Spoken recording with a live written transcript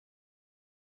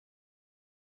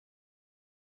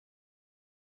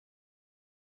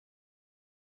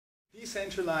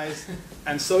Decentralize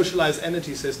and socialize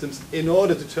energy systems in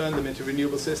order to turn them into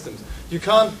renewable systems. You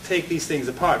can't take these things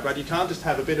apart, right? You can't just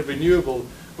have a bit of renewable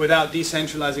without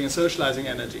decentralizing and socializing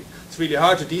energy. It's really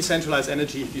hard to decentralize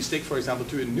energy if you stick, for example,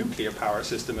 to a nuclear power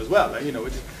system as well. You know,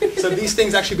 so these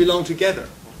things actually belong together.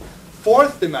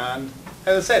 Fourth demand,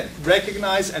 as I said,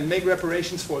 recognize and make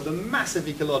reparations for the massive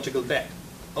ecological debt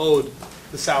owed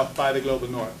the South by the global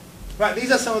North. Right?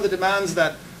 These are some of the demands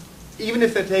that, even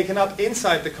if they're taken up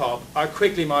inside the COP, are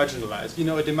quickly marginalized. You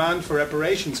know, a demand for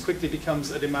reparations quickly becomes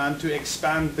a demand to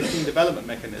expand the clean development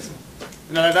mechanism.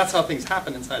 You know, that's how things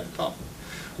happen inside the COP.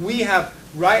 We have,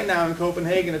 right now in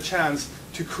Copenhagen, a chance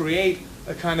to create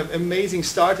a kind of amazing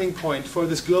starting point for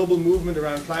this global movement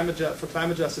around climate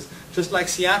justice, just like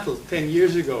Seattle 10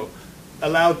 years ago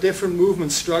allowed different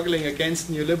movements struggling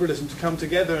against neoliberalism to come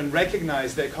together and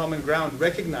recognize their common ground,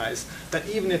 recognize that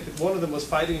even if one of them was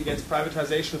fighting against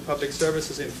privatization of public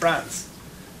services in France,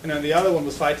 and the other one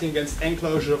was fighting against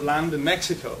enclosure of land in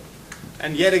Mexico,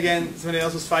 and yet again somebody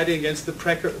else was fighting against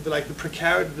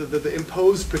the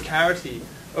imposed precarity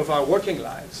of our working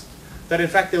lives, that in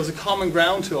fact there was a common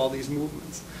ground to all these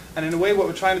movements. And in a way what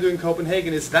we're trying to do in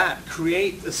Copenhagen is that,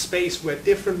 create a space where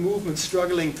different movements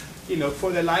struggling, you know,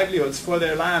 for their livelihoods, for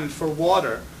their land, for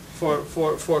water,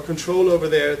 for control over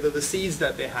the seeds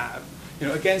that they have, you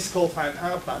know, against coal-fired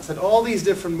power plants, that all these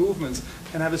different movements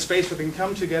can have a space where we can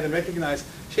come together and recognize,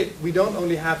 shit, we don't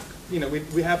only have, you know,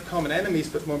 we have common enemies,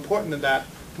 but more important than that,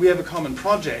 we have a common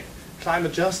project,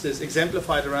 climate justice,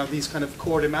 exemplified around these kind of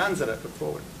core demands that I put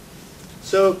forward.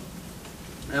 So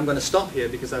I'm going to stop here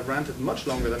because I've ranted much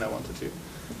longer than I wanted to,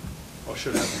 or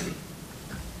should have.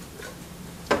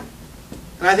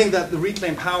 And I think that the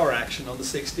Reclaim Power action on the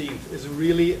 16th is a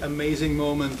really amazing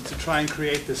moment to try and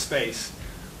create this space,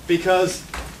 because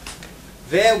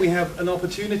there we have an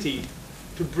opportunity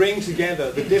to bring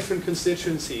together the different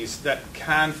constituencies that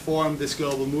can form this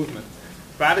global movement.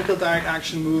 Radical direct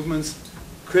action movements,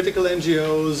 critical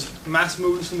NGOs, mass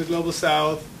movements from the global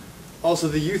south, also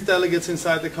the youth delegates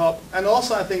inside the COP, and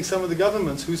also I think some of the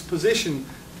governments whose position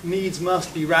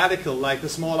must be radical, like the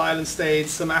small island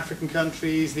states, some African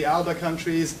countries, the ALBA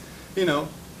countries. You know,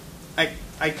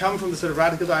 I come from the sort of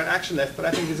radical direct action left, but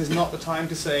I think this is not the time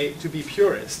to say, to be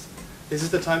purist. This is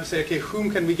the time to say, okay,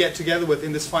 whom can we get together with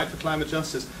in this fight for climate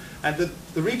justice? And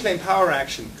the Reclaim Power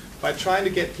action, by trying to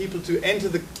get people to enter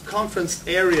the conference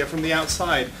area from the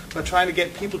outside, by trying to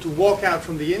get people to walk out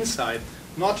from the inside,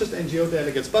 not just NGO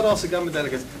delegates, but also government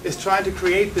delegates, is trying to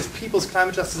create this People's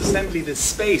Climate Justice Assembly, this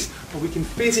space where we can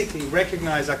physically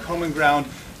recognize our common ground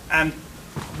and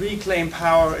reclaim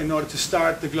power in order to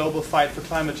start the global fight for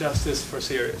climate justice for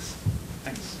serious.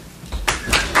 Thanks.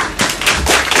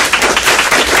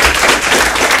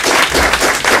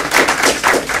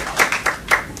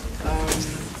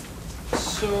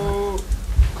 So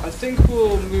I think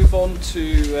we'll move on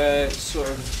to sort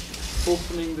of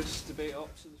opening this debate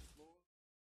up to the